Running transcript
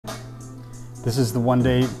This is the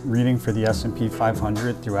one-day reading for the S&P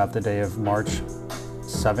 500 throughout the day of March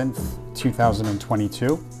 7th,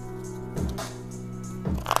 2022.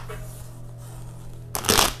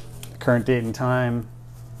 The current date and time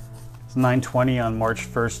is 9:20 on March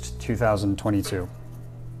 1st, 2022.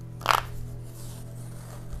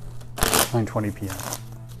 9:20 p.m.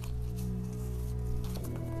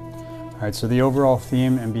 All right, so the overall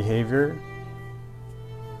theme and behavior.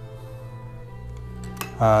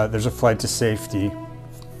 There's a flight to safety.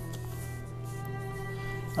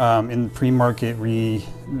 In the pre-market, we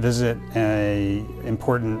visit a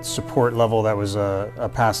important support level that was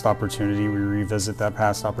a past opportunity. We revisit that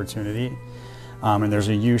past opportunity. And there's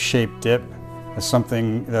a U-shaped dip as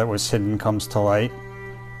something that was hidden comes to light.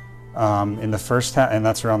 In the first half, and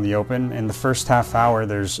that's around the open. In the first half hour,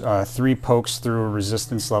 there's 3 pokes through a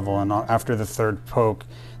resistance level, and after the third poke,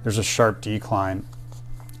 there's a sharp decline.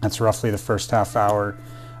 That's roughly the first half hour.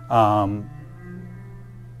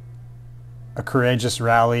 A courageous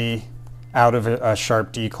rally out of a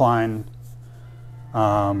sharp decline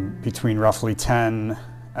between roughly 10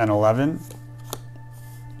 and 11.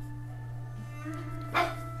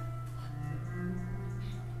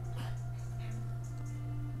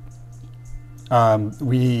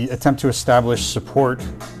 We attempt to establish support.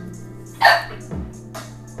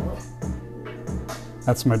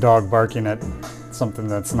 That's my dog barking at something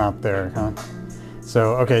that's not there, huh?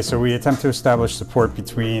 So, okay, so we attempt to establish support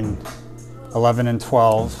between 11 and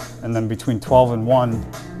 12, and then between 12 and 1,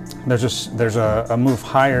 there's a move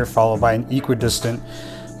higher followed by an equidistant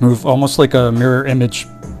move, almost like a mirror image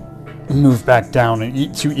move back down,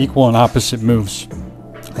 and 2 equal and opposite moves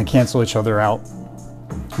and cancel each other out.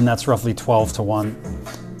 And that's roughly 12 to 1.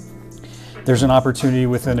 There's an opportunity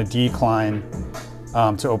within a decline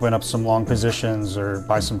to open up some long positions or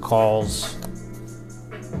buy some calls.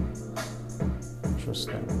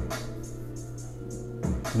 Interesting.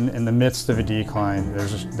 In the midst of a decline,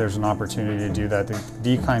 there's an opportunity to do that. The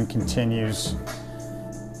decline continues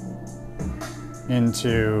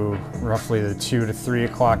into roughly the 2 to 3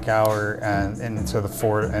 o'clock hour and into the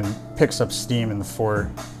 4, and picks up steam in the 4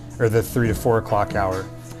 or the 3 to 4 o'clock hour.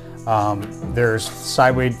 There's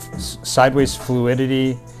sideways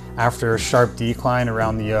fluidity after a sharp decline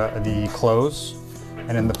around the close,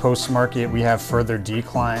 and in the post market we have further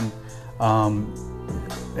decline.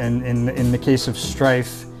 And in the case of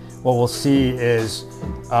Strife, what we'll see is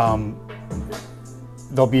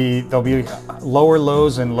there'll be lower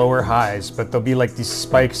lows and lower highs, but there'll be like these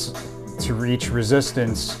spikes to reach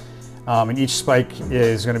resistance, and each spike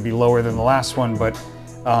is going to be lower than the last one, but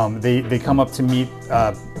they come up to meet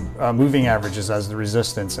moving averages as the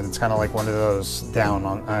resistance, and it's kind of like one of those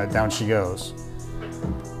down she goes.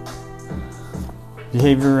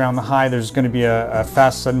 Behavior around the high, there's going to be a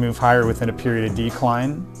fast sudden move higher within a period of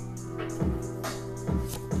decline.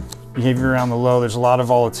 Behavior around the low, there's a lot of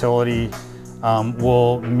volatility.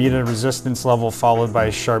 We'll meet a resistance level followed by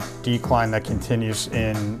a sharp decline that continues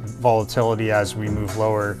in volatility as we move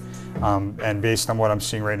lower. And based on what I'm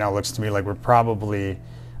seeing right now, it looks to me like we're probably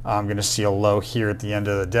going to see a low here at the end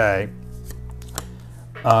of the day.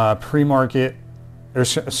 Preview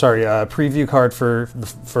card for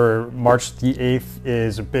March the 8th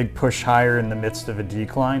is a big push higher in the midst of a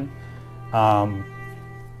decline.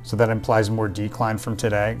 So that implies more decline from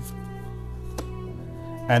today.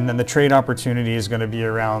 And then the trade opportunity is going to be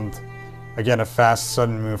around, again, a fast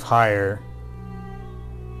sudden move higher.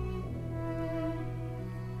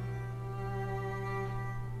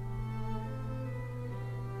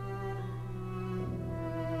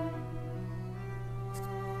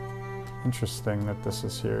 Interesting that this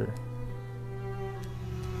is here.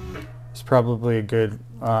 It's probably a good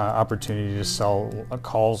opportunity to sell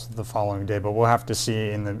calls the following day, but we'll have to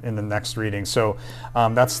see in the next reading. So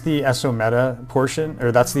that's the SO meta portion,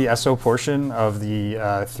 or that's the SO portion of the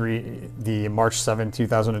March 7,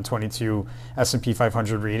 2022 S&P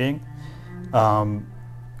 500 reading.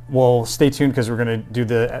 We'll stay tuned because we're going to do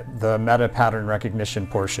the meta pattern recognition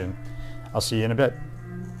portion. I'll see you in a bit.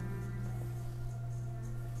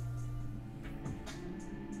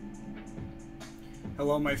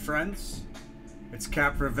 Hello, my friends. It's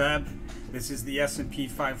Approveb. This is the S&P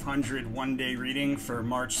 500 one-day reading for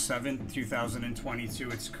March 7th, 2022.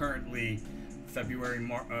 It's currently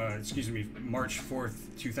March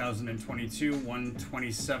 4th, 2022,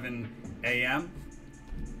 1:27 a.m.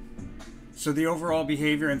 So the overall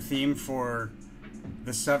behavior and theme for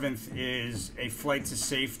the 7th is a flight to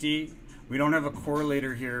safety. We don't have a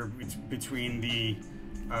correlator here between the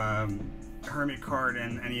Hermit card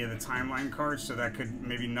and any of the timeline cards, so that could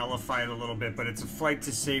maybe nullify it a little bit, but it's a flight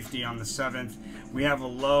to safety on the 7th. We have a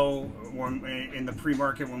low in the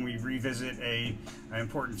pre-market when we revisit an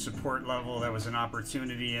important support level that was an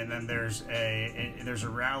opportunity, and then there's a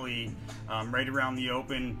rally right around the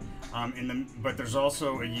open, but there's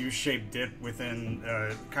also a U-shaped dip within,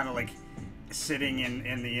 kind of like sitting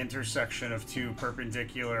in the intersection of two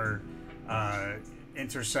perpendicular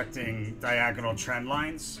intersecting diagonal trend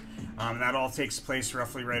lines. That all takes place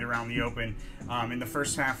roughly right around the open. In the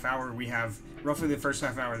first half hour, we have roughly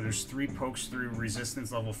there's 3 pokes through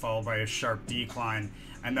resistance level followed by a sharp decline,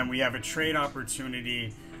 and then we have a trade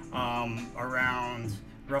opportunity around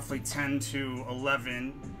roughly 10 to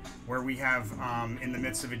 11 where we have in the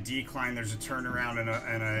midst of a decline, there's a turnaround and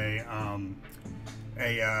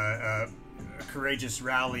a courageous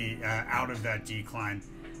rally out of that decline.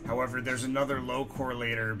 However, there's another low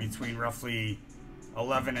correlator between roughly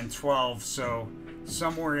 11 and 12, so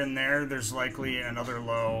somewhere in there, there's likely another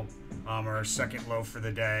low or a second low for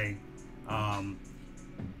the day, and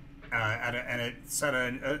it's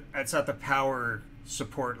at the power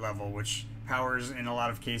support level, which power is in a lot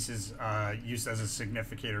of cases used as a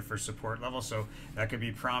significator for support level, so that could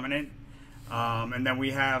be prominent. And then we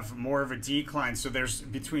have more of a decline, so there's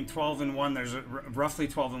between 12 and 1, there's roughly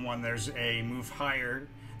 12 and 1, there's a move higher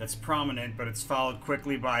that's prominent, but it's followed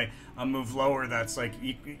quickly by a move lower that's like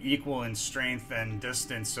equal in strength and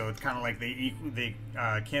distance, so it's kind of like they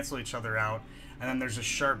cancel each other out, and then there's a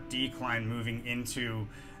sharp decline moving into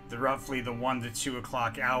roughly the 1 to 2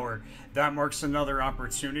 o'clock hour. That marks another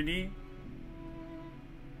opportunity.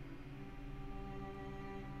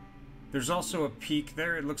 There's also a peak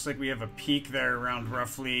there. It looks like we have a peak there around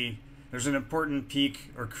roughly, there's an important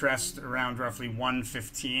peak or crest around roughly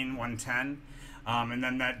 115, 110. And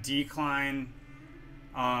then that decline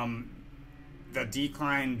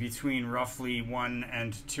between roughly 1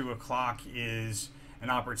 and 2 o'clock is an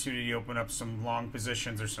opportunity to open up some long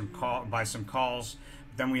positions or buy some calls.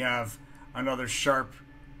 Then we have another sharp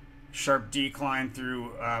decline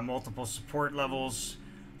through multiple support levels,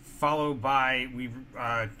 followed by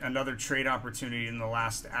another trade opportunity in the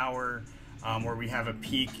last hour, where we have a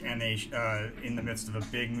peak and in the midst of a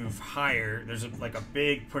big move higher. There's like a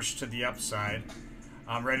big push to the upside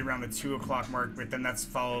right around the 2 o'clock mark, but then that's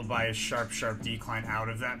followed by a sharp decline out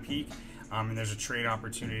of that peak, and there's a trade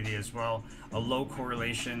opportunity as well. A low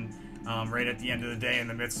correlation right at the end of the day in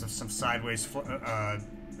the midst of some sideways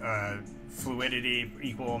fluidity,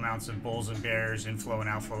 equal amounts of bulls and bears, inflow and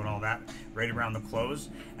outflow and all that right around the close.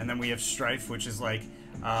 And then we have strife, which is like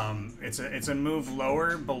it's a move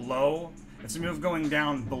lower below, it's a move going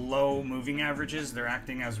down below moving averages. They're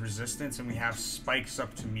acting as resistance, and we have spikes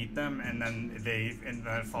up to meet them, and then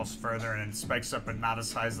it falls further, and it spikes up but not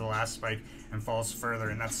as high as the last spike and falls further,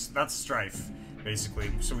 and that's strife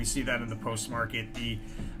basically. So we see that in the post market. The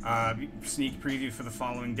sneak preview for the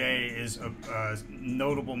following day is a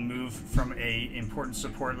notable move from a important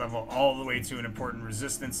support level all the way to an important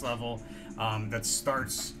resistance level that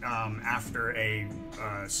starts after a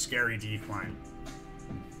scary decline.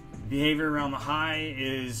 Behavior around the high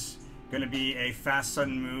is going to be a fast,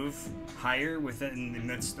 sudden move higher within the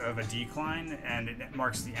midst of a decline, and it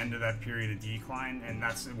marks the end of that period of decline, and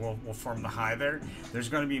that's will form the high there. There's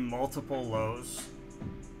going to be multiple lows,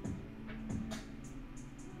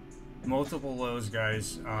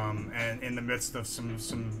 guys, and in the midst of some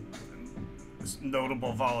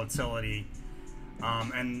notable volatility,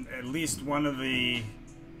 and at least one of the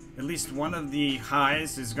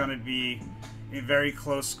highs is going to be very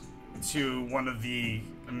close to one of the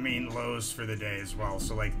main lows for the day as well.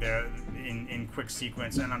 So like they're in quick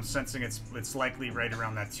sequence, and I'm sensing it's likely right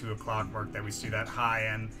around that 2 o'clock mark that we see that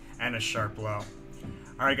high and a sharp low.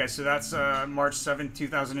 All right, guys. So that's March 7th,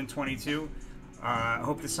 2022. I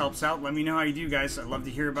hope this helps out. Let me know how you do, guys. I'd love to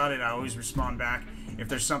hear about it. I always respond back. If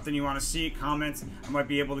there's something you want to see, comment. I might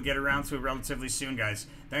be able to get around to it relatively soon, guys.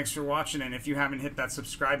 Thanks for watching, and if you haven't hit that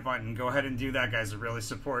subscribe button, go ahead and do that, guys. It really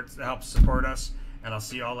helps support us, and I'll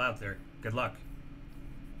see you all out there. Good luck.